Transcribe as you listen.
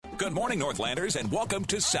Good morning, Northlanders, and welcome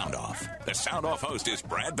to Sound Off. The Sound Off host is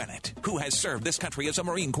Brad Bennett, who has served this country as a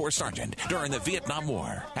Marine Corps sergeant during the Vietnam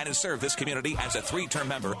War and has served this community as a 3-term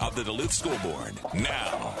member of the Duluth School Board.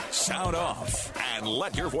 Now, Sound Off, and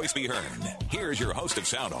let your voice be heard. Here's your host of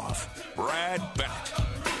Sound Off, Brad Bennett.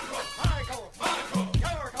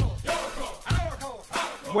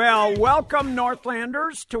 Well, welcome,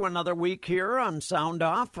 Northlanders, to another week here on Sound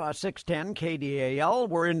Off, 610 KDAL.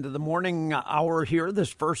 We're into the morning hour here,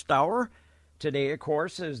 this first hour. Today, of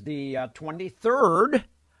course, is the 23rd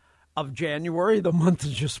of January. The month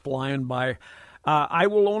is just flying by. I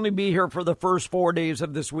will only be here for the first 4 days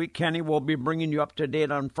of this week. Kenny will be bringing you up to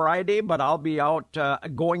date on Friday, but I'll be out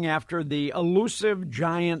going after the elusive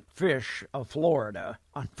giant fish of Florida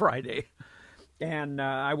on Friday. And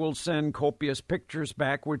I will send copious pictures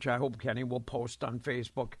back, which I hope Kenny will post on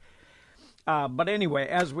Facebook. But anyway,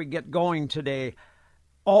 as we get going today,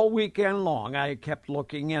 all weekend long, I kept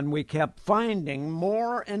looking and we kept finding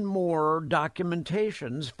more and more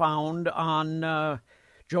documentations found on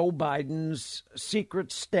Joe Biden's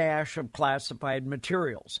secret stash of classified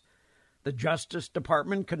materials. The Justice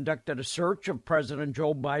Department conducted a search of President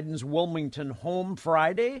Joe Biden's Wilmington home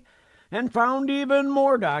Friday and found even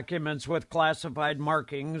more documents with classified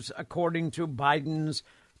markings, according to Biden's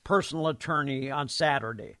personal attorney on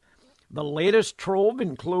Saturday. The latest trove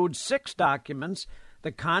includes 6 documents.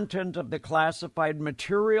 The content of the classified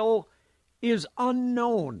material is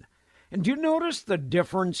unknown. And do you notice the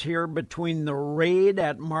difference here between the raid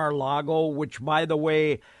at Mar-a-Lago, which, by the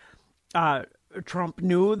way, Trump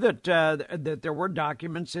knew that there were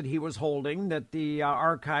documents that he was holding that the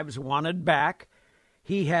archives wanted back.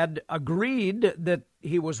 He had agreed that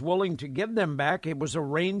he was willing to give them back. He was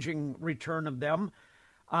arranging return of them.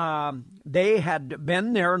 They had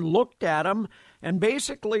been there and looked at them and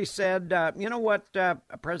basically said, you know what,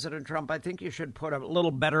 President Trump, I think you should put a little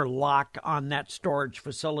better lock on that storage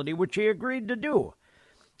facility, which he agreed to do.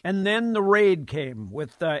 And then the raid came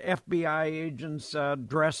with FBI agents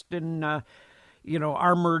dressed in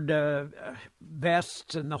armored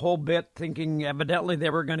vests and the whole bit, thinking evidently they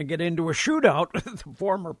were going to get into a shootout with the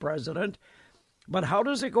former president. But how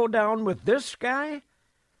does it go down with this guy?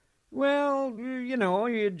 Well,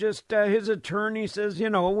 his attorney says,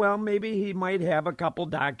 well, maybe he might have a couple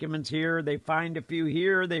documents here. They find a few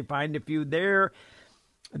here. They find a few there.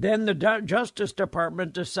 Then the Justice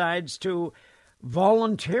Department decides to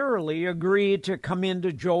voluntarily agree to come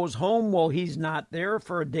into Joe's home. Well, he's not there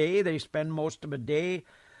for a day. They spend most of a day.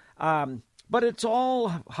 But it's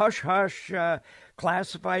all hush-hush.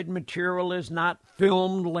 Classified material is not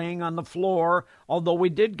filmed laying on the floor, although we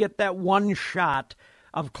did get that one shot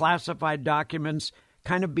of classified documents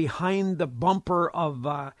kind of behind the bumper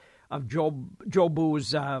of Joe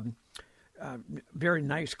Boo's very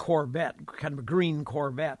nice Corvette, kind of a green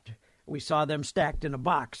Corvette. We saw them stacked in a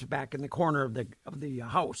box back in the corner of the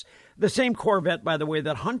house. The same Corvette, by the way,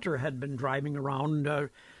 that Hunter had been driving around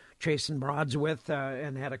chasing broads with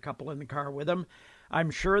and had a couple in the car with him.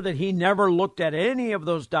 I'm sure that he never looked at any of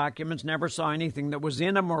those documents, never saw anything that was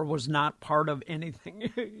in them or was not part of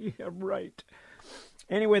anything. Yeah, right.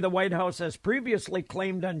 Anyway, the White House has previously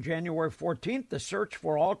claimed on January 14th the search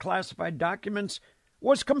for all classified documents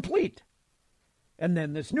was complete. And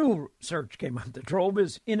then this new search came up. The trove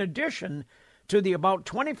is in addition to the about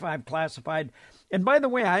 25 classified. And by the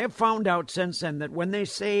way, I have found out since then that when they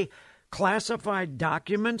say classified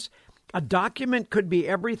documents, a document could be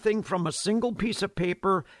everything from a single piece of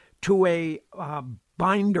paper to a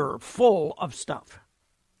binder full of stuff.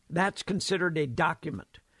 That's considered a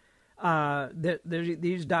document.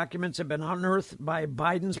 These documents have been unearthed by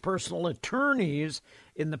Biden's personal attorneys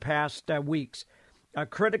in the past weeks.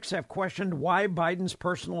 Critics have questioned why Biden's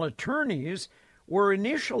personal attorneys were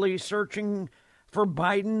initially searching for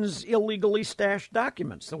Biden's illegally stashed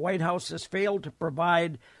documents. The White House has failed to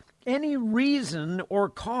provide any reason or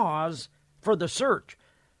cause for the search,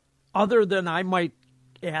 other than I might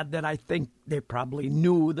add that I think they probably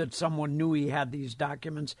knew that someone knew he had these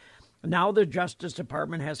documents. Now the Justice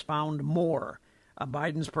Department has found more.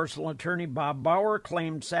 Biden's personal attorney, Bob Bauer,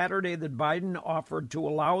 claimed Saturday that Biden offered to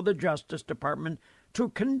allow the Justice Department to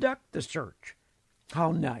conduct the search.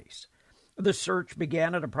 How nice. The search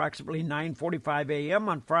began at approximately 9:45 a.m.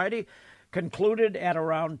 on Friday, concluded at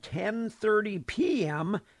around 10:30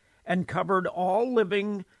 p.m., and covered all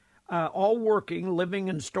working, living,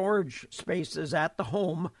 and storage spaces at the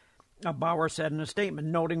home, Bauer said in a statement,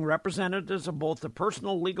 noting representatives of both the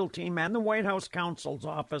personal legal team and the White House counsel's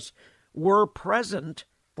office were present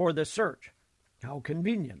for the search. How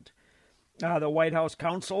convenient. The White House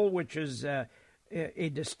counsel, which is a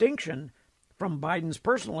distinction from Biden's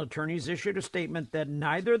personal attorneys issued a statement that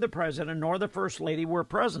neither the president nor the first lady were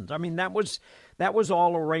present. I mean, that was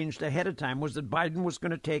all arranged ahead of time, was that Biden was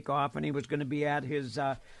going to take off and he was going to be at his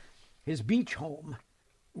beach home,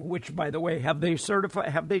 which, by the way, have they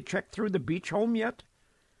checked through the beach home yet?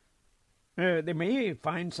 They may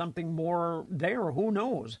find something more there. Who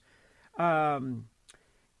knows?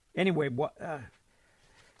 Anyway,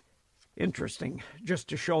 interesting, just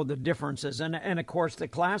to show the differences. And of course, the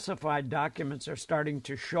classified documents are starting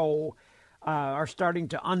to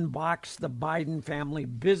unbox the Biden family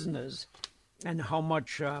business and how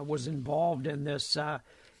much was involved in this,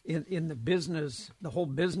 in the business, the whole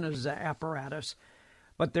business apparatus.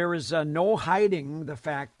 But there is no hiding the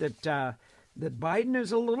fact that that Biden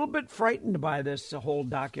is a little bit frightened by this whole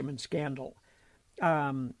document scandal.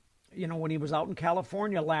 When he was out in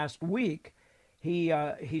California last week,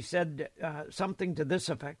 he said something to this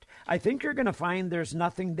effect. "I think you're going to find there's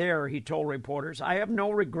nothing there," he told reporters. "I have no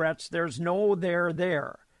regrets. There's no there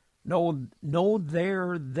there. No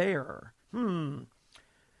there there."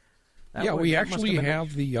 We actually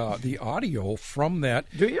have the audio from that.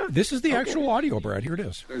 Do you? This is the actual audio, Brad. Here it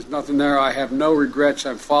is. There's nothing there. I have no regrets.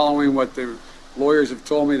 I'm following what the lawyers have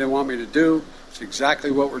told me they want me to do. It's exactly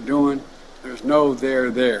what we're doing. There's no there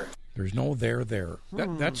there. There's no there there.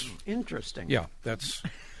 That's interesting. Yeah,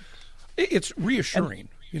 it's reassuring.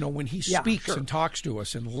 When he speaks and talks to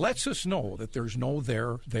us and lets us know that there's no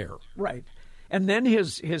there there. Right. And then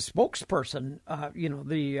his spokesperson,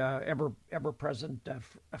 the ever-present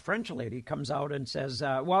French lady, comes out and says,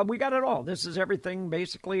 well, we got it all. This is everything,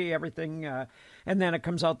 basically everything. And then it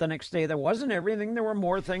comes out the next day there wasn't everything. There were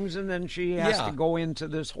more things. And then she has to go into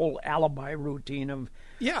this whole alibi routine of,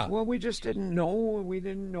 well, we just didn't know.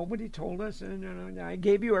 Nobody told us. And I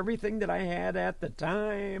gave you everything that I had at the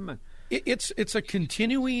time. It's a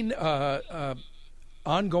continuing,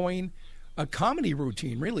 ongoing comedy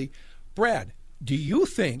routine, really. Brad, do you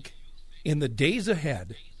think in the days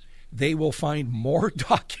ahead they will find more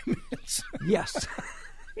documents? Yes.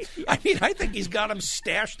 I think he's got them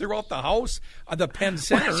stashed throughout the house, the Penn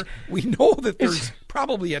Center. We know that there's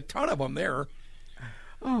probably a ton of them there.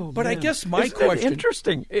 Oh, but man. I guess Isn't it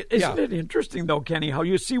interesting? Isn't it interesting, though, Kenny, how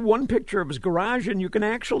you see one picture of his garage and you can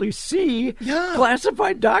actually see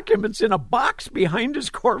classified documents in a box behind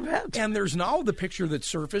his Corvette. And there's now the picture that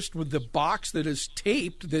surfaced with the box that is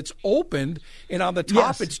taped, that's opened, and on the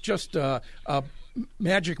top it's just a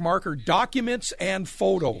magic marker, documents and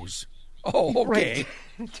photos. Oh, okay.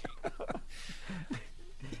 Right.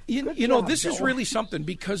 This is really something,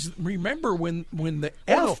 because remember when the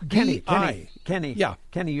FBI...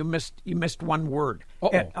 Kenny, you missed one word.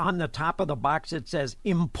 On the top of the box it says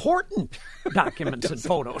important documents and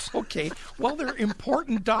photos. Okay, well, they're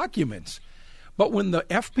important documents. But when the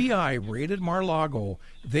FBI raided Mar-a-Lago,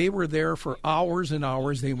 they were there for hours and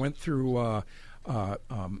hours. They went through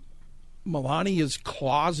Melania's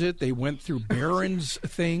closet. They went through Barron's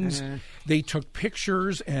things. They took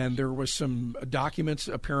pictures, and there was some documents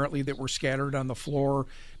apparently that were scattered on the floor,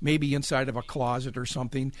 maybe inside of a closet or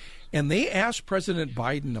something. And they asked President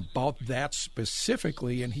Biden about that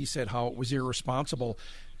specifically, and he said how it was irresponsible.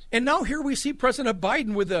 And now here we see President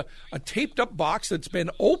Biden with a taped-up box that's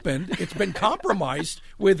been opened. It's been compromised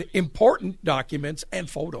with important documents and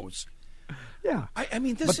photos. Yeah, I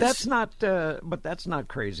mean, that's not. But that's not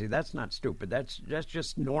crazy. That's not stupid. That's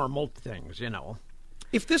just normal things,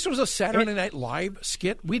 If this was a Saturday Night Live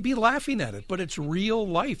skit, we'd be laughing at it. But it's real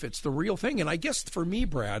life. It's the real thing. And I guess for me,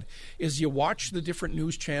 Brad, is you watch the different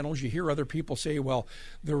news channels, you hear other people say, well,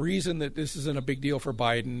 the reason that this isn't a big deal for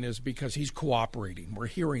Biden is because he's cooperating. We're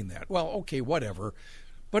hearing that. Well, okay, whatever.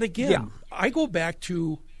 But again, I go back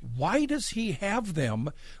to, why does he have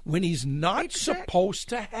them when he's not supposed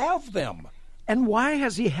to have them? And why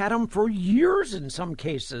has he had them for years in some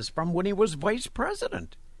cases, from when he was vice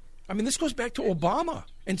president? I mean, this goes back to Obama.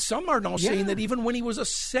 And some are now saying that even when he was a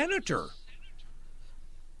senator.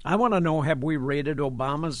 I want to know, have we raided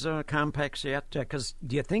Obama's complex yet? Because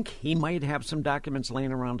do you think he might have some documents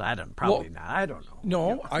laying around? Probably not. I don't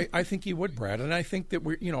know. No, I think he would, Brad. And I think that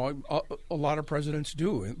a lot of presidents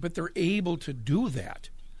do. But they're able to do that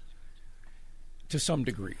to some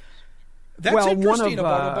degree. That's interesting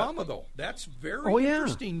about Obama, though. That's very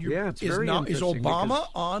interesting. It's very interesting. Is Obama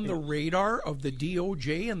on the radar of the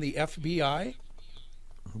DOJ and the FBI?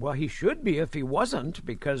 Well, he should be if he wasn't,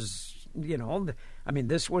 because,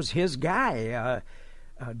 this was his guy.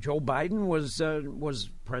 Joe Biden was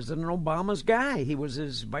President Obama's guy. He was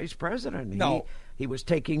his vice president. He was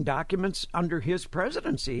taking documents under his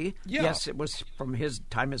presidency. Yeah. Yes, it was from his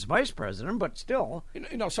time as vice president, but still.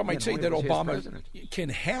 Some might say that Obama can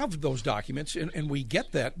have those documents, and we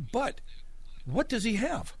get that. But What does he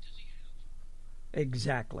have?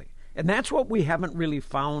 Exactly. And that's what we haven't really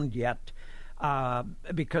found yet,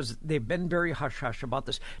 because they've been very hush-hush about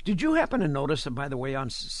this. Did you happen to notice, by the way, on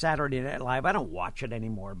Saturday Night Live, I don't watch it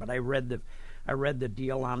anymore, but I read the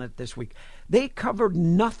deal on it this week. They covered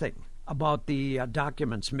nothing about the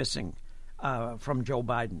documents missing from Joe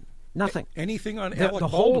Biden. Nothing. Anything on Alec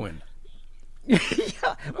Baldwin?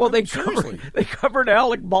 Yeah, well, they covered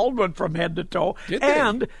Alec Baldwin from head to toe,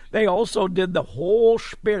 and they also did the whole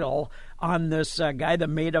spiel on this guy that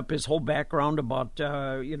made up his whole background about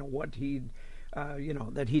what he'd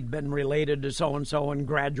that he'd been related to so and so and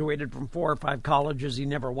graduated from 4 or 5 colleges he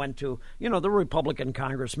never went to. The Republican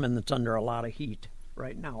congressman that's under a lot of heat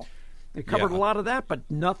right now. They covered a lot of that, but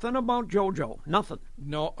nothing about JoJo. Nothing.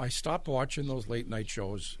 No, I stopped watching those late night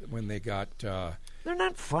shows when they got. They're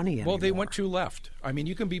not funny anymore. Well, they went too left. I mean,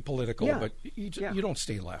 you can be political, but you don't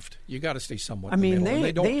stay left. You got to stay somewhat.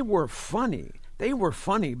 They were funny. They were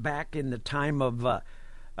funny back in the time of.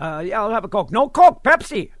 I'll have a Coke. No Coke,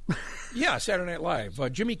 Pepsi. Yeah, Saturday Night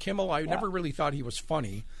Live. Jimmy Kimmel, I never really thought he was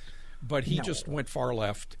funny, but he just went far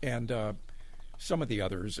left, and some of the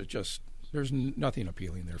others, there's nothing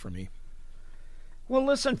appealing there for me. Well,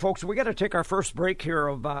 listen, folks, we got to take our first break here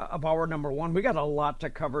of hour number 1. We got a lot to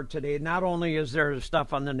cover today. Not only is there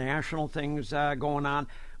stuff on the national things going on,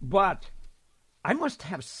 but I must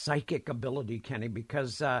have psychic ability, Kenny,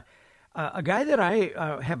 because a guy that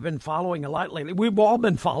I have been following a lot lately, we've all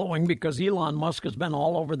been following because Elon Musk has been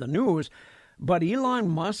all over the news, but Elon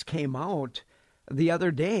Musk came out the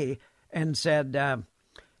other day and said,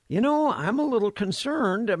 I'm a little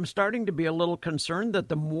concerned. I'm starting to be a little concerned that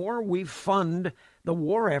the more we fund the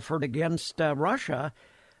war effort against Russia,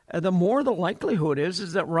 the more the likelihood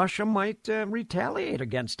is that Russia might retaliate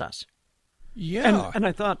against us. Yeah. And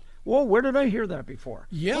I thought, whoa, where did I hear that before?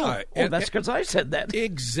 Yeah. That's because I said that.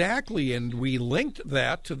 Exactly. And we linked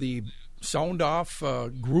that to the Sound Off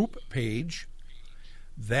group page,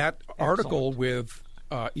 that article with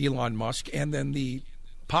Elon Musk, and then the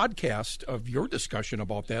podcast of your discussion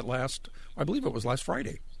about that I believe it was last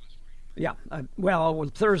Friday. Yeah,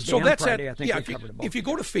 Thursday and Friday, I think we covered it both. If you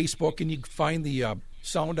go to Facebook and you find the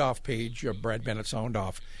Sound Off page, Brad Bennett Sound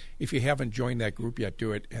Off, if you haven't joined that group yet,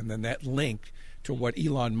 do it. And then that link to what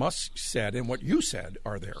Elon Musk said and what you said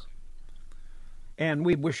are there. And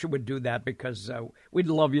we wish you would do that because we'd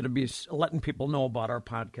love you to be letting people know about our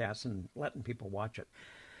podcast and letting people watch it.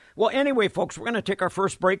 Well, anyway, folks, we're going to take our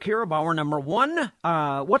first break here of hour number 1.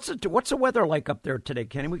 What's the weather like up there today,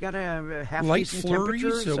 Kenny? We got a half light decent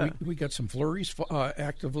flurries. temperatures. We got some flurries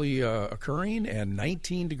actively occurring, and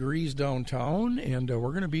 19 degrees downtown, and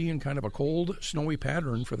we're going to be in kind of a cold, snowy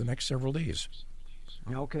pattern for the next several days.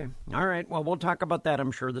 Okay. All right. Well, we'll talk about that,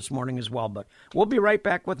 I'm sure, this morning as well. But we'll be right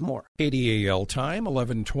back with more. KDAL time,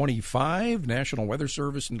 11:25, National Weather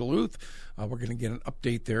Service in Duluth. We're going to get an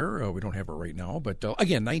update there. We don't have it right now. But,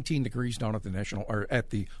 again, 19 degrees down at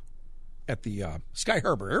the Sky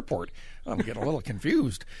Harbor Airport. I'm getting a little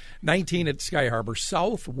confused. 19 at Sky Harbor.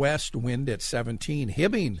 Southwest wind at 17.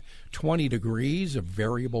 Hibbing, 20 degrees, a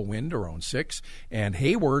variable wind around 6. And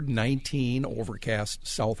Hayward, 19, overcast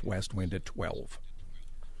southwest wind at 12.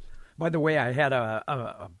 By the way, I had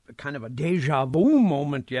a kind of a deja vu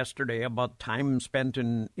moment yesterday about time spent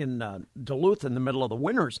in Duluth in the middle of the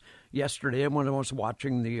winters yesterday when I was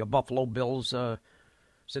watching the Buffalo Bills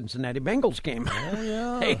Cincinnati Bengals game. Oh,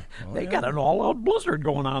 yeah. They got an all-out blizzard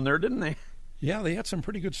going on there, didn't they? Yeah, they had some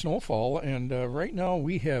pretty good snowfall, and right now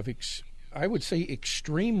we have, I would say,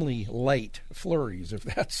 extremely light flurries, if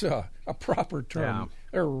that's a proper term. Yeah.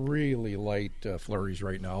 They're really light flurries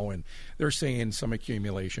right now, and they're saying some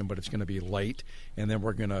accumulation, but it's going to be light, and then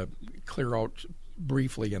we're going to clear out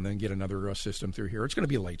briefly and then get another system through here. It's going to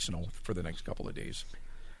be light snow for the next couple of days.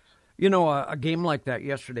 A game like that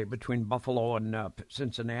yesterday between Buffalo and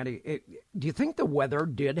Cincinnati, do you think the weather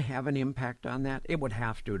did have an impact on that? It would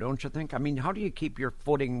have to, don't you think? I mean, how do you keep your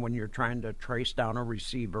footing when you're trying to trace down a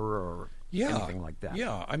receiver or anything like that?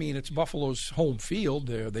 Yeah, I mean, it's Buffalo's home field.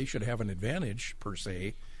 They should have an advantage, per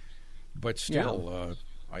se. But still,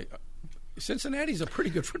 Cincinnati's a pretty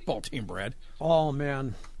good football team, Brad. Oh,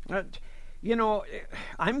 man.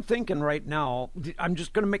 I'm thinking right now, I'm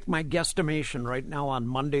just going to make my guesstimation right now on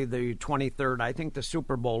Monday the 23rd. I think the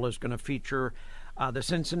Super Bowl is going to feature the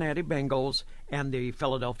Cincinnati Bengals and the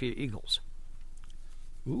Philadelphia Eagles.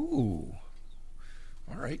 Ooh.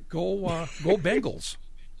 All right, go Bengals.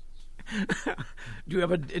 Do you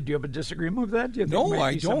have a disagreement with that? Do you think no,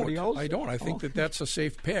 I don't. Else? I don't. I think that's a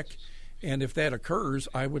safe pick. And if that occurs,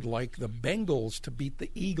 I would like the Bengals to beat the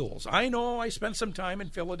Eagles. I know I spent some time in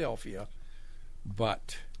Philadelphia.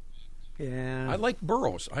 But Yeah. I like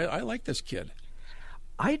Burrows. I like this kid.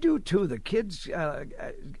 I do too. The kid's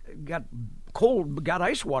got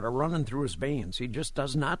ice water running through his veins. He just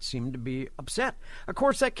does not seem to be upset. Of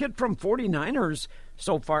course, that kid from 49ers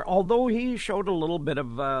so far, although he showed a little bit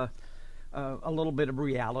of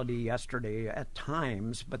reality yesterday at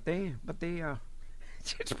times, but they do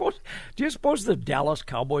you suppose the Dallas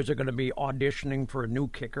Cowboys are going to be auditioning for a new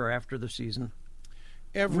kicker after the season?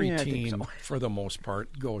 Every team, for the most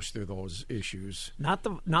part, goes through those issues. Not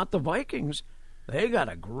the Vikings. They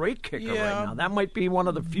got a great kicker right now. That might be one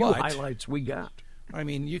of the few highlights we got. I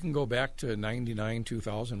mean, you can go back to 99,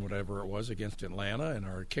 2000, whatever it was, against Atlanta, and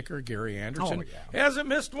our kicker, Gary Anderson, hasn't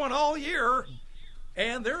missed one all year.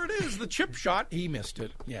 And there it is, the chip shot. He missed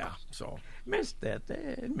it. Yeah, so. Missed it.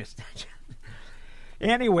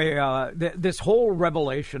 Anyway, this whole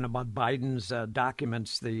revelation about Biden's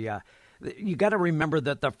documents, you got to remember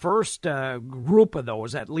that the first group of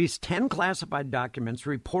those, at least 10 classified documents,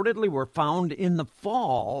 reportedly were found in the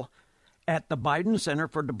fall at the Biden Center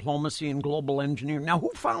for Diplomacy and Global Engineering. Now,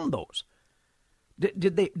 who found those?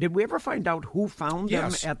 Did we ever find out who found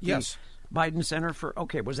them at the Biden Center for?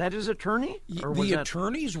 Okay, was that his attorney? Or the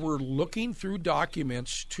attorneys were looking through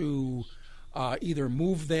documents to either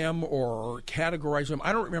move them or categorize them.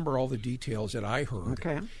 I don't remember all the details that I heard.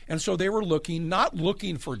 Okay. And so they were not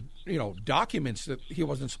looking for, documents that he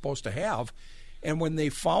wasn't supposed to have. And when they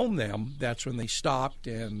found them, that's when they stopped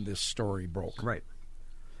and this story broke. Right.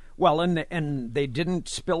 Well, and they didn't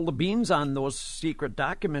spill the beans on those secret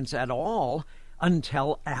documents at all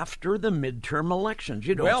until after the midterm elections.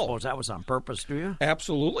 You don't suppose that was on purpose, do you?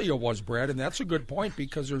 Absolutely it was, Brad, and that's a good point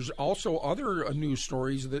because there's also other news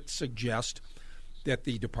stories that suggest that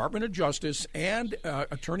the Department of Justice and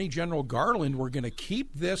Attorney General Garland were going to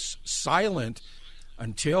keep this silent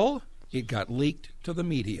until it got leaked to the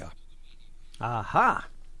media. Aha.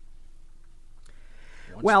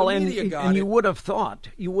 Well, and you would have thought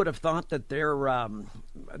that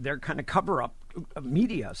their kind of cover-up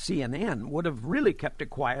media, CNN, would have really kept it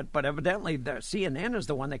quiet, but evidently the CNN is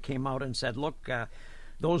the one that came out and said, look,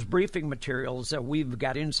 those briefing materials, we've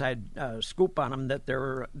got inside scoop on them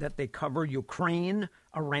that they cover Ukraine,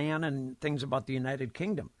 Iran, and things about the United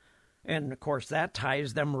Kingdom. And, of course, that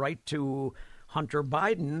ties them right to Hunter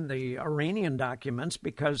Biden, the Iranian documents,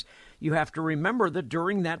 because you have to remember that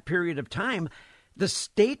during that period of time, the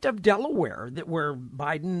state of Delaware, where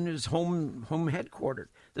Biden is home headquartered,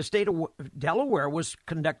 the state of Delaware was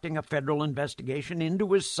conducting a federal investigation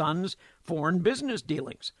into his son's foreign business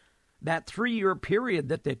dealings. That 3-year period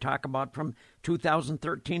that they talk about from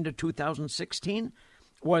 2013 to 2016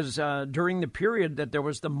 was during the period that there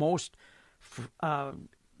was the most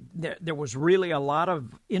there was really a lot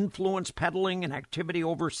of influence peddling and activity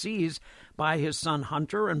overseas by his son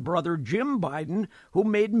Hunter and brother Jim Biden, who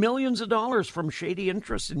made millions of dollars from shady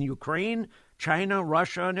interests in Ukraine, China,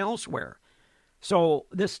 Russia, and elsewhere. So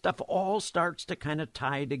this stuff all starts to kind of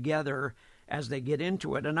tie together as they get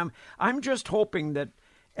into it. And I'm just hoping that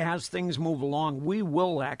as things move along, we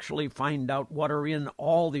will actually find out what are in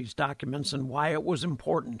all these documents and why it was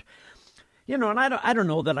important. And I don't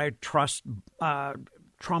know that I trust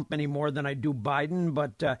Trump any more than I do Biden,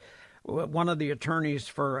 but one of the attorneys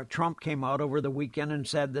for Trump came out over the weekend and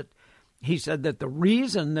said that the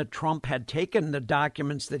reason that Trump had taken the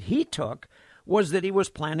documents that he took was that he was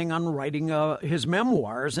planning on writing his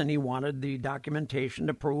memoirs, and he wanted the documentation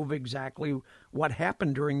to prove exactly what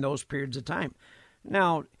happened during those periods of time.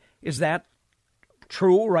 Now, is that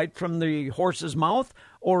true right from the horse's mouth,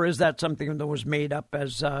 or is that something that was made up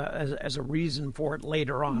as a reason for it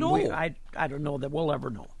later on? No. I don't know that we'll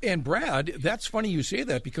ever know. And, Brad, that's funny you say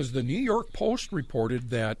that because the New York Post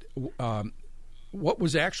reported that what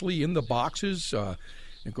was actually in the boxes,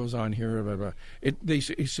 it goes on here, they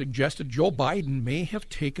suggested Joe Biden may have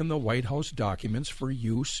taken the White House documents for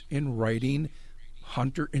use in writing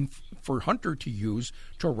Hunter, for Hunter to use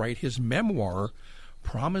to write his memoir,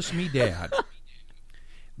 Promise Me, Dad.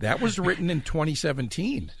 That was written in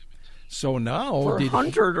 2017. So now for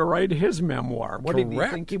Hunter to write his memoir, what Correct. Did he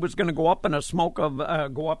think he was going to go up in a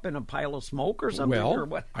pile of smoke or something? Well, or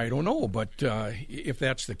what? I don't know, but if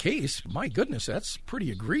that's the case, my goodness, that's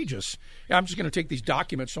pretty egregious. I'm just going to take these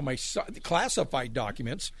documents, so my son, classified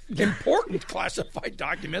documents, important classified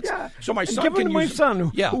documents, so my son give can them to use my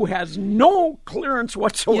son, who has no clearance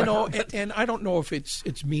whatsoever. And I don't know if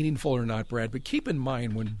it's meaningful or not, Brad, but keep in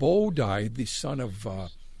mind when Beau died, the son of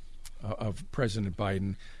President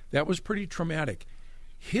Biden. That was pretty traumatic.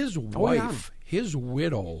 His wife, his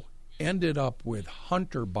widow, ended up with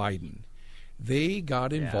Hunter Biden. They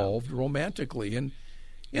got involved romantically. And,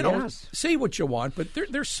 say what you want, but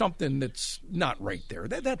there's something that's not right there.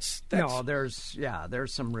 That's no. There's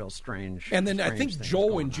some real strange. And then I think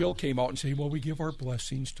Joe and Jill came out and say, "Well, we give our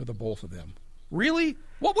blessings to the both of them." Really?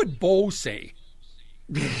 What would Bo say?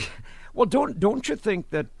 Well, don't you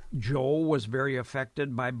think that Joe was very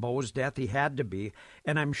affected by Bo's death? He had to be,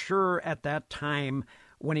 and I'm sure at that time,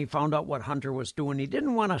 when he found out what Hunter was doing, he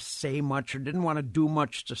didn't want to say much or didn't want to do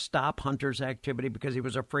much to stop Hunter's activity because he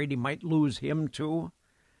was afraid he might lose him too.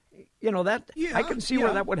 I can see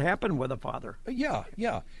where that would happen with a father. Yeah.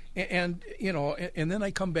 And then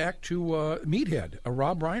I come back to Meathead,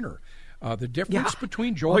 Rob Reiner. The difference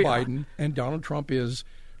between Joe Biden and Donald Trump is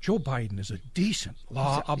Joe Biden is a decent,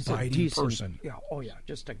 law-abiding person. Yeah. Oh, yeah.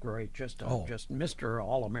 Just Mr.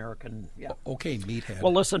 All-American. Yeah. Okay, Meathead.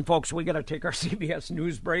 Well, listen, folks, we got to take our CBS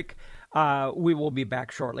News break. We will be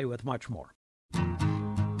back shortly with much more.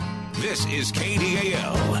 This is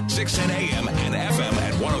KDAL, 610 AM and FM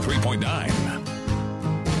at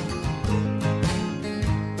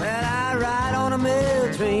 103.9. Well, I ride on a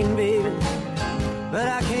mail train, baby, but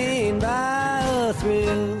I can't buy a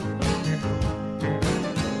thrill.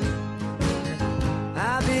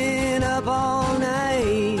 I've been up all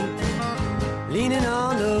night, leaning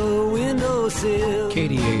on the windowsill.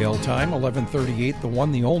 KDAL time, 11:38. The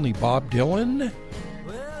one, the only Bob Dylan.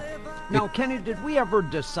 Now, Kenny, did we ever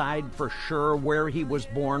decide for sure where he was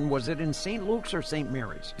born? Was it in St. Luke's or St.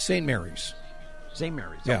 Mary's? St. Mary's. St.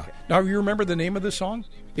 Mary's. Yeah. Okay. Now, you remember the name of this song?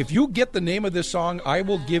 If you get the name of this song, I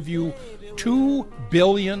will give you $2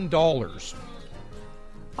 billion.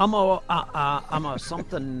 I'm a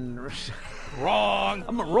something Wrong.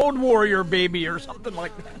 I'm a road warrior, baby, or something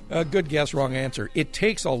like that. Good guess, wrong answer. It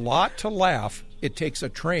takes a lot to laugh. It takes a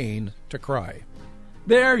train to cry.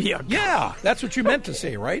 There you go. Yeah, that's what you meant to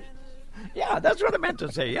say, right? Yeah, that's what I meant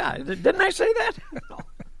to say. Yeah, didn't I say that?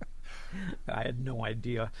 I had no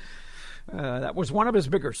idea. That was one of his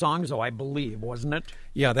bigger songs, though, I believe, wasn't it?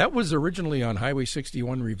 Yeah, that was originally on Highway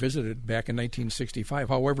 61 Revisited back in 1965.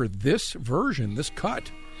 However, this version, this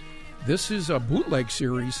cut, this is a bootleg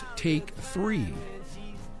series, Take 3.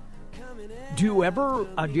 Do you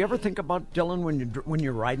ever think about Dylan when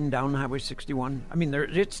you're riding down Highway 61? I mean,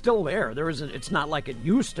 it's still there. It's not like it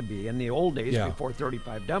used to be in the old days before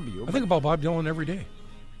 35W. I think about Bob Dylan every day.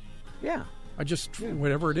 Yeah.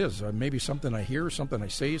 Whatever it is, maybe something I hear, something I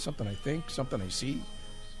say, something I think, something I see.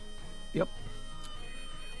 Yep.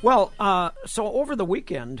 Well, so over the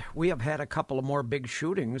weekend, we have had a couple of more big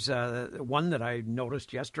shootings. One that I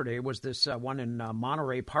noticed yesterday was this one in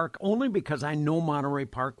Monterey Park, only because I know Monterey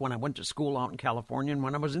Park when I went to school out in California and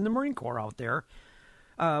when I was in the Marine Corps out there.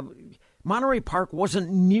 Monterey Park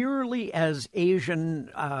wasn't nearly as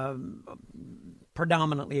Asian,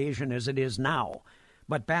 predominantly Asian as it is now.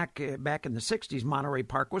 But back in the 60s, Monterey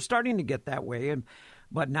Park was starting to get that way.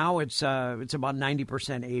 But now it's about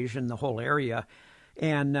 90% Asian, the whole area.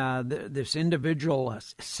 And this individual, a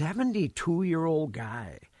 72-year-old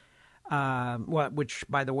guy, which,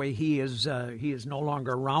 by the way, he is no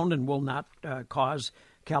longer around and will not cause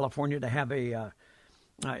California to have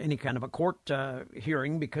any kind of a court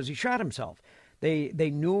hearing because he shot himself.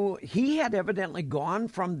 They knew he had evidently gone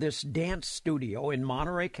from this dance studio in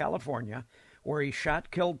Monterey, California, where he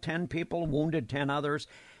killed 10 people, wounded 10 others,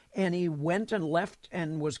 and he went and left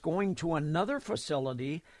and was going to another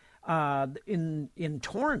facility in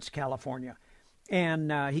Torrance, California.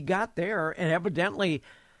 And he got there, and evidently,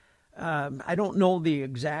 I don't know the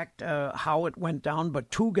exact how it went down,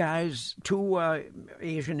 but two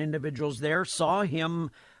Asian individuals there saw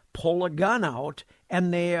him pull a gun out,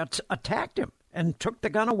 and they attacked him and took the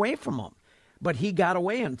gun away from him. But he got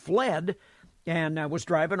away and fled and was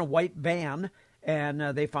driving a white van, and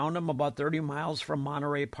they found him about 30 miles from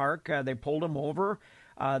Monterey Park. They pulled him over.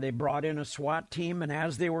 They brought in a SWAT team, and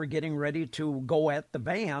as they were getting ready to go at the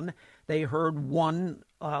van, they heard one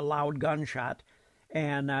loud gunshot.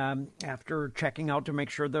 And after checking out to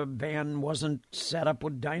make sure the van wasn't set up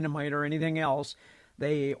with dynamite or anything else,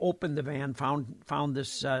 they opened the van, found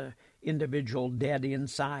this individual dead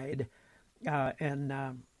inside,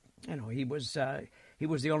 and he was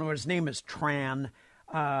the only one. His name is Tran,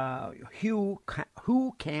 Hugh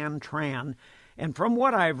Can Tran. And from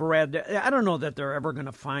what I've read, I don't know that they're ever going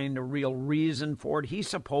to find a real reason for it. He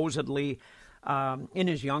supposedly, in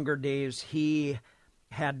his younger days, he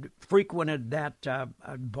had frequented that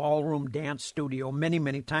ballroom dance studio many,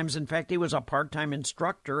 many times. In fact, he was a part-time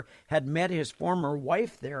instructor, had met his former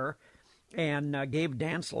wife there, and gave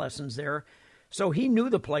dance lessons there. So he knew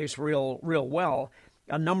the place real well.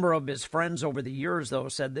 A number of his friends over the years, though,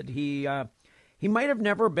 said that he might have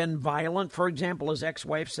never been violent. For example, his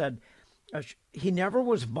ex-wife said he never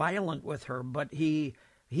was violent with her, but he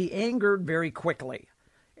he angered very quickly.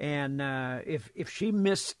 And if she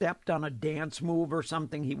misstepped on a dance move or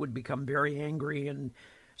something, he would become very angry. And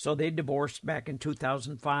so they divorced back in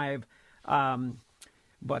 2005.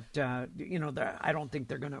 But, I don't think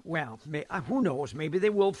they're going to, who knows? Maybe they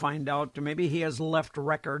will find out. Maybe he has left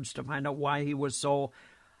records to find out why he was so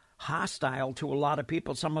hostile to a lot of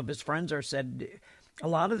people. Some of his friends are said a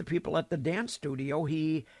lot of the people at the dance studio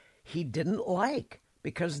he didn't like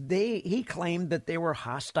because he claimed that they were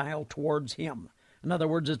hostile towards him. In other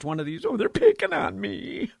words, it's one of these, they're picking on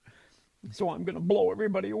me, so I'm going to blow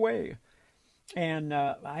everybody away. And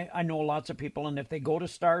I know lots of people, and if they go to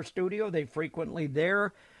Star Studio, they frequently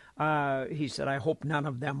there. He said, I hope none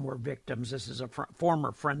of them were victims. This is a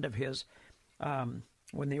former friend of his.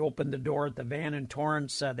 When they opened the door at the van in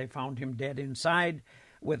Torrance, they found him dead inside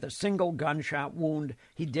with a single gunshot wound.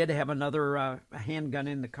 He did have another handgun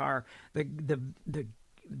in the car. The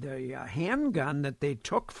handgun that they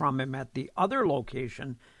took from him at the other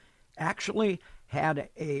location actually had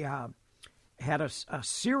a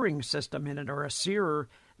searing system in it, or a searer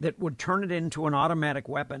that would turn it into an automatic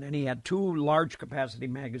weapon, and he had 2 large capacity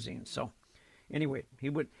magazines. So anyway, he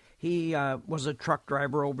was a truck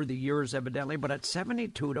driver over the years, evidently, but at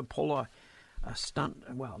 72 to pull a stunt,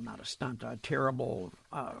 well, not a stunt, a terrible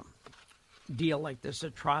deal like this,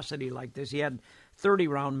 atrocity like this. He had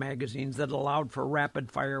 30-round magazines that allowed for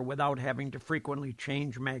rapid fire without having to frequently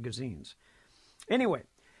change magazines. Anyway,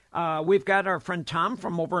 we've got our friend Tom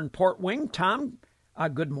from over in Port Wing. Tom,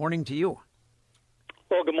 good morning to you.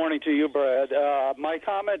 Well, good morning to you, Brad. My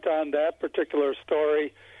comment on that particular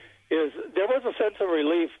story is there was a sense of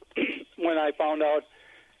relief when I found out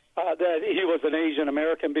that he was an Asian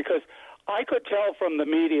American, because I could tell from the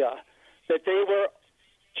media that they were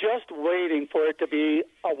just waiting for it to be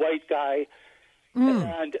a white guy,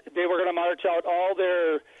 and they were going to march out all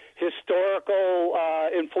their historical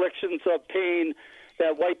inflictions of pain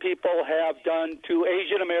that white people have done to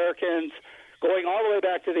Asian Americans going all the way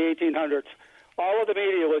back to the 1800s. All of the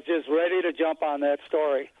media was just ready to jump on that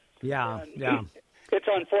story. Yeah. It's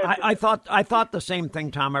unfortunate. I thought the same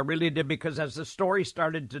thing, Tom. I really did, because as the story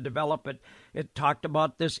started to develop, it talked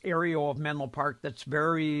about this area of Menlo Park that's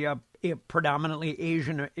very predominantly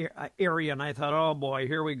Asian area, and I thought, oh boy,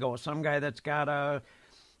 here we go, some guy that's got a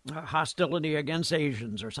hostility against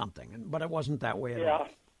Asians or something. But it wasn't that way at all.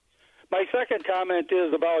 My second comment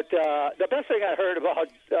is about the best thing I heard about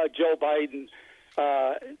Joe Biden.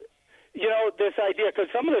 This idea, because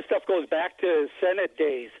some of this stuff goes back to Senate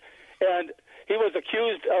days, and he was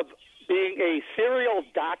accused of being a serial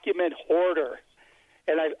document hoarder,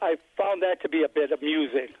 and I found that to be a bit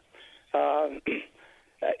amusing.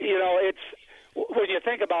 It's when you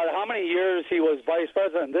think about it, how many years he was vice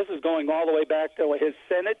president. This is going all the way back to his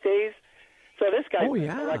Senate days. So this guy's been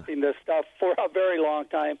collecting this stuff for a very long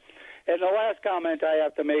time. And the last comment I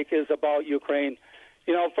have to make is about Ukraine.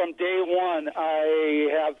 From day one,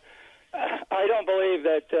 I don't believe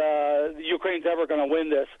that Ukraine's ever going to win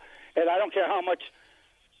this. And I don't care how much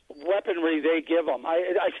weaponry they give them.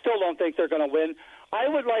 I still don't think they're going to win. I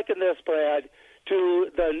would liken this, Brad, to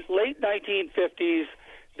the late 1950s.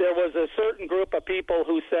 There was a certain group of people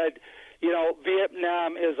who said,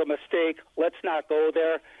 Vietnam is a mistake. Let's not go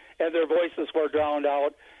there. And their voices were drowned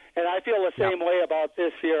out. And I feel the same way about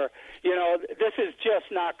this year. This is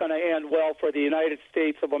just not going to end well for the United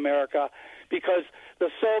States of America, because the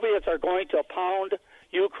Soviets are going to pound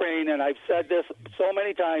Ukraine, and I've said this so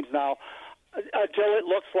many times now, until it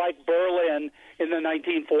looks like Berlin in the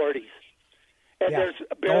 1940s. And there's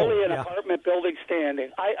barely an apartment building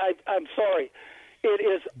standing. I'm sorry.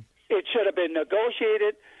 It should have been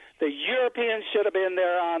negotiated. The Europeans should have been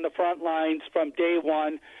there on the front lines from day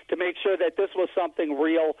one to make sure that this was something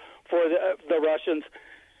real for the Russians.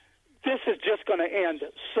 This is just going to end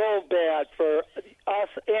so bad for us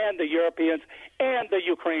and the Europeans and the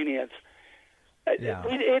Ukrainians.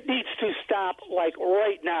 It needs to stop,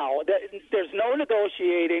 right now. There's no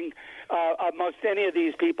negotiating amongst any of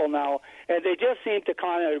these people now, and they just seem to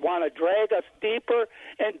kind of want to drag us deeper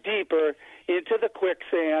and deeper into the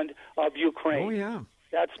quicksand of Ukraine. Oh yeah.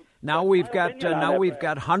 Now we've got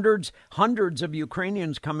hundreds of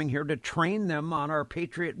Ukrainians coming here to train them on our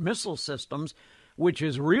Patriot missile systems, which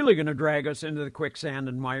is really going to drag us into the quicksand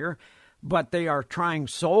and mire. But they are trying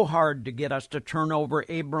so hard to get us to turn over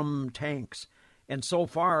Abrams tanks. And so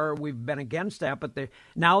far, we've been against that. But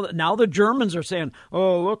now the Germans are saying,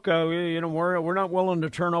 "Oh, look, we're not willing to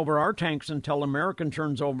turn over our tanks until American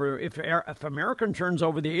turns over. If American turns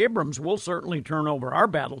over the Abrams, we'll certainly turn over our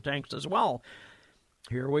battle tanks as well."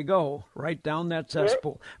 Here we go, right down that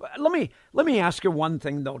cesspool. Let me ask you one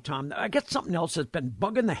thing though, Tom. I got something else that's been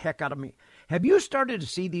bugging the heck out of me. Have you started to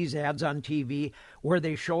see these ads on TV where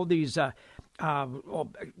they show these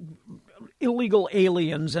illegal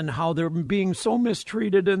aliens and how they're being so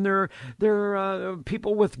mistreated, and they're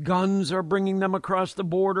people with guns are bringing them across the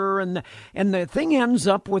border, and the thing ends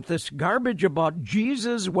up with this garbage about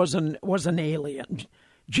Jesus was an alien.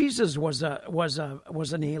 Jesus was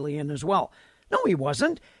an alien as well. No, he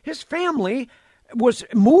wasn't. His family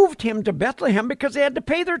moved him to Bethlehem because they had to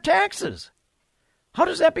pay their taxes. How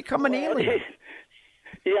does that become an alien?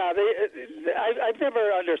 Yeah, I've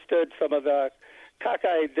never understood some of the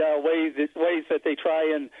cockeyed ways that they try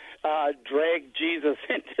and drag Jesus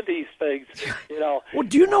into these things. Well,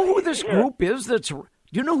 do you know who this group is? Do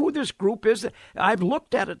you know who this group is? I've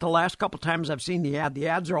looked at it the last couple of times I've seen the ad. The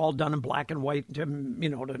ads are all done in black and white to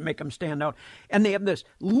make them stand out. And they have this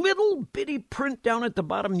little bitty print down at the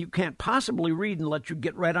bottom you can't possibly read and let you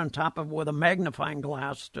get right on top of with a magnifying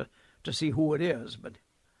glass to see who it is. But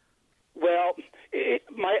well,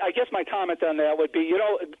 I guess my comment on that would be,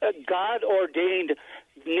 God ordained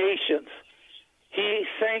nations. He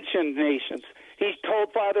sanctioned nations. He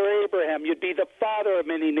told Father Abraham, you'd be the father of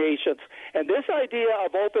many nations. And this idea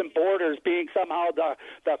of open borders being somehow the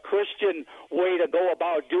Christian way to go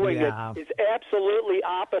about doing it is absolutely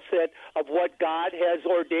opposite of what God has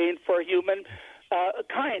ordained for human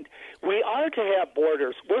kind. We are to have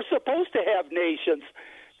borders. We're supposed to have nations.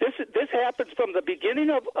 This happens from the beginning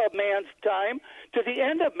of man's time to the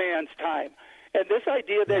end of man's time. And this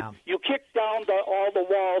idea that you kick down all the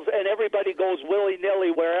walls and everybody goes willy-nilly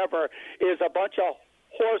wherever is a bunch of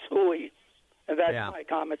horse hooey. And that's my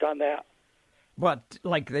comment on that. But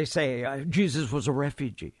like they say, Jesus was a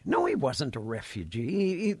refugee. No, he wasn't a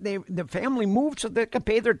refugee. The family moved so they could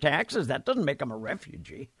pay their taxes. That doesn't make him a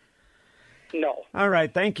refugee. No. All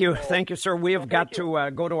right. Thank you. Thank you, sir. We have got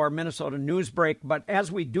to go to our Minnesota news break. But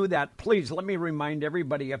as we do that, please let me remind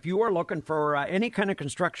everybody, if you are looking for any kind of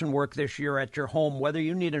construction work this year at your home, whether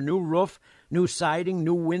you need a new roof, new siding,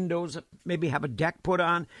 new windows, maybe have a deck put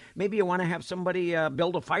on, maybe you want to have somebody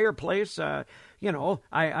build a fireplace. I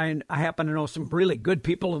happen to know some really good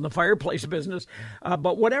people in the fireplace business.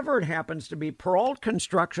 But whatever it happens to be, Peralt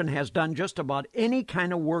Construction has done just about any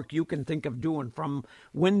kind of work you can think of doing, from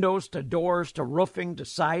windows to doors to roofing to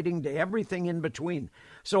siding to everything in between.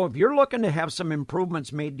 So if you're looking to have some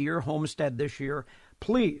improvements made to your homestead this year,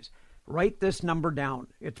 please write this number down.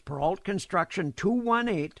 It's Peralt Construction,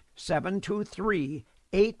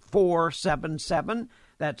 218-723-8477.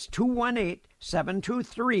 That's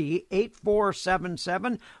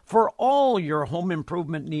 218-723-8477 for all your home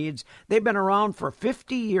improvement needs. They've been around for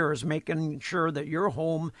 50 years, making sure that your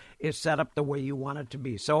home is set up the way you want it to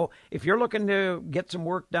be. So if you're looking to get some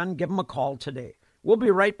work done, give them a call today. We'll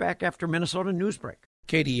be right back after Minnesota News Break.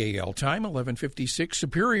 KDAL time, 11:56.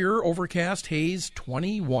 Superior, overcast, haze,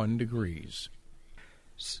 21 degrees.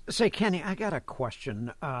 Say, Kenny, I got a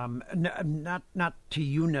question. Not to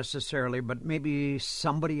you necessarily, but maybe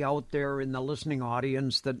somebody out there in the listening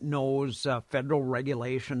audience that knows federal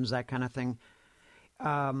regulations, that kind of thing.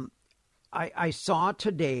 I saw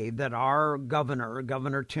today that our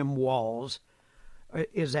Governor Tim Walz,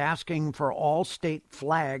 is asking for all state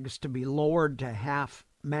flags to be lowered to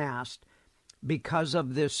half-mast because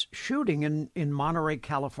of this shooting in Monterey,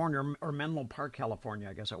 California, or Menlo Park, California,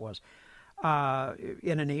 I guess it was.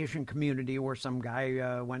 In an Asian community where some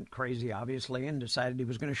guy went crazy, obviously, and decided he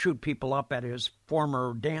was going to shoot people up at his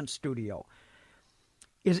former dance studio.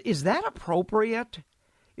 Is that appropriate?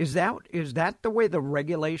 Is that the way the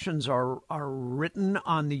regulations are written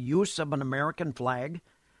on the use of an American flag?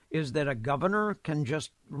 Is that a governor can just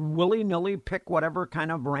willy-nilly pick whatever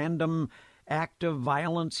kind of random act of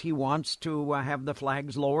violence he wants to have the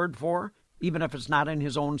flags lowered for, even if it's not in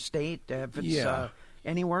his own state, if it's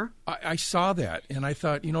anywhere? I saw that, and I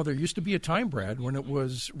thought, there used to be a time, Brad, when it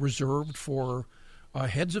was reserved for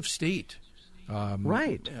heads of state.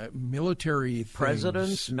 Right. Military things.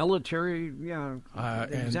 Presidents, military,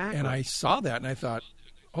 exactly. And I saw that, and I thought,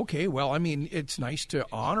 okay, well, it's nice to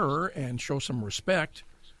honor and show some respect,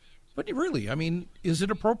 but really, is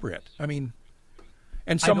it appropriate?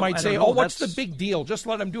 And some might say, what's the big deal? Just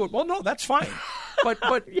let them do it. Well, no, that's fine.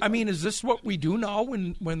 But is this what we do now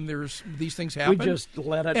when there's these things happen? We just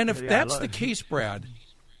let it. And if that's the case, Brad,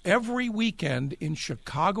 every weekend in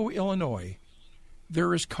Chicago, Illinois,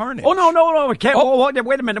 there is carnage. Oh, no, we can't.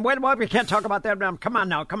 Wait a minute. We can't talk about that. Come on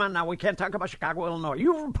now. We can't talk about Chicago, Illinois.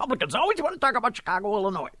 You Republicans always want to talk about Chicago,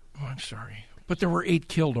 Illinois. Oh, I'm sorry. But there were 8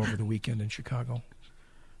 killed over the weekend in Chicago.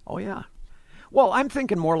 Oh, yeah. Well, I'm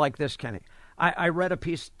thinking more like this, Kenny. I read a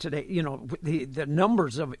piece today, the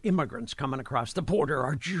numbers of immigrants coming across the border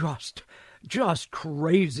are just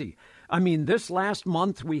crazy. I mean, this last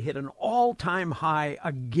month we hit an all-time high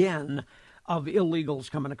again of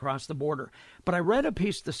illegals coming across the border. But I read a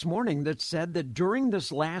piece this morning that said that during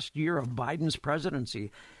this last year of Biden's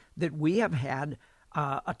presidency, that we have had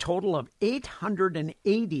a total of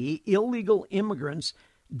 880 illegal immigrants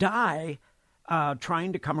die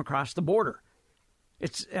trying to come across the border.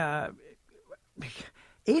 It's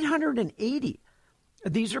 880.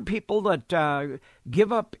 These are people that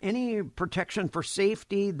give up any protection for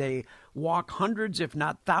safety. They walk hundreds, if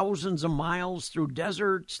not thousands of miles through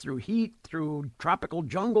deserts, through heat, through tropical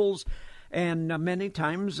jungles, and many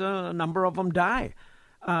times a number of them die.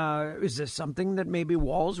 Is this something that maybe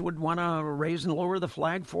Walz would want to raise and lower the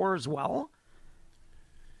flag for as well?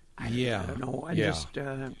 I don't know.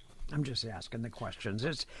 I'm just asking the questions.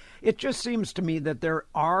 It just seems to me that there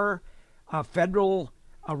are federal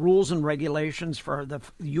rules and regulations for the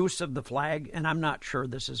use of the flag, and I'm not sure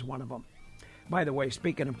this is one of them. By the way,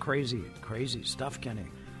 speaking of crazy stuff, Kenny,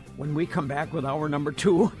 when we come back with hour number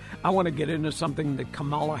 2, I want to get into something that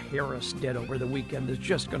Kamala Harris did over the weekend that's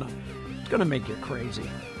just gonna make you crazy.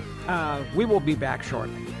 We will be back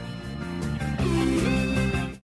shortly.